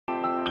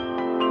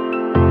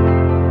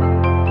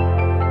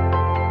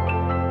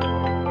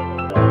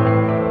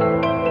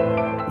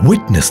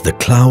Witness the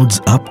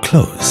clouds up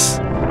close.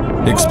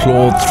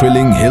 Explore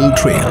thrilling hill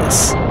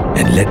trails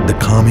and let the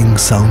calming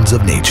sounds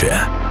of nature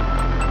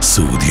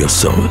soothe your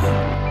soul.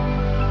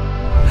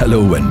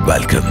 Hello and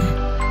welcome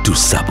to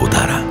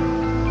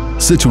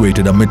Saputara.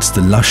 Situated amidst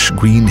the lush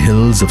green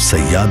hills of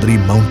Sahyadri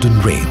mountain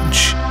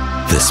range,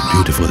 this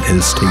beautiful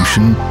hill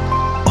station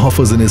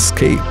offers an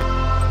escape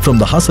from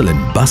the hustle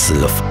and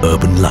bustle of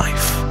urban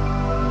life.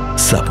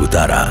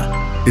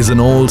 Saputara is an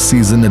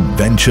all-season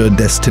adventure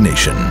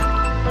destination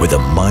with a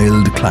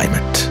mild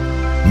climate,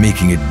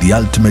 making it the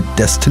ultimate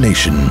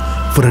destination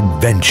for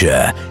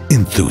adventure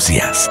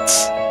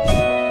enthusiasts.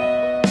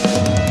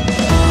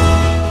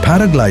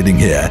 Paragliding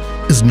here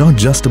is not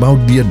just about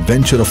the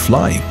adventure of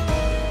flying.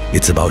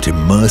 It's about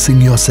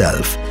immersing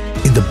yourself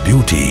in the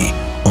beauty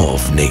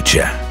of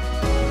nature.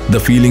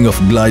 The feeling of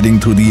gliding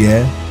through the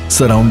air,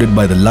 surrounded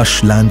by the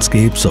lush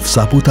landscapes of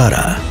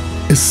Saputara,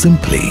 is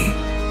simply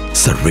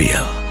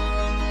surreal.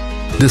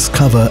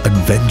 Discover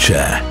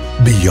adventure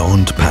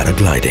beyond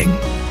paragliding,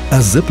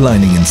 as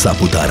ziplining in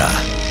Saputara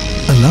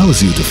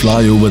allows you to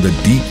fly over the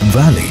deep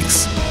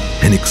valleys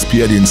and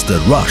experience the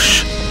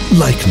rush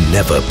like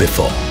never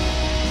before.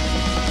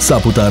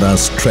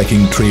 Saputara's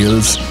trekking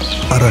trails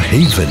are a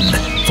haven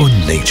for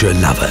nature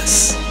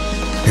lovers.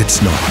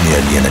 It's not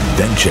merely an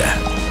adventure,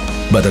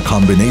 but a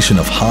combination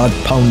of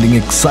heart-pounding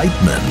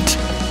excitement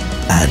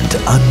and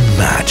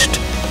unmatched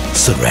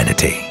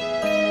serenity.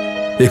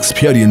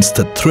 Experience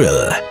the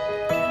thrill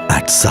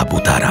at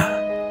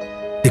Saputara.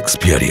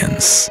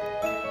 Experience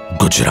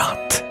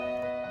Gujarat.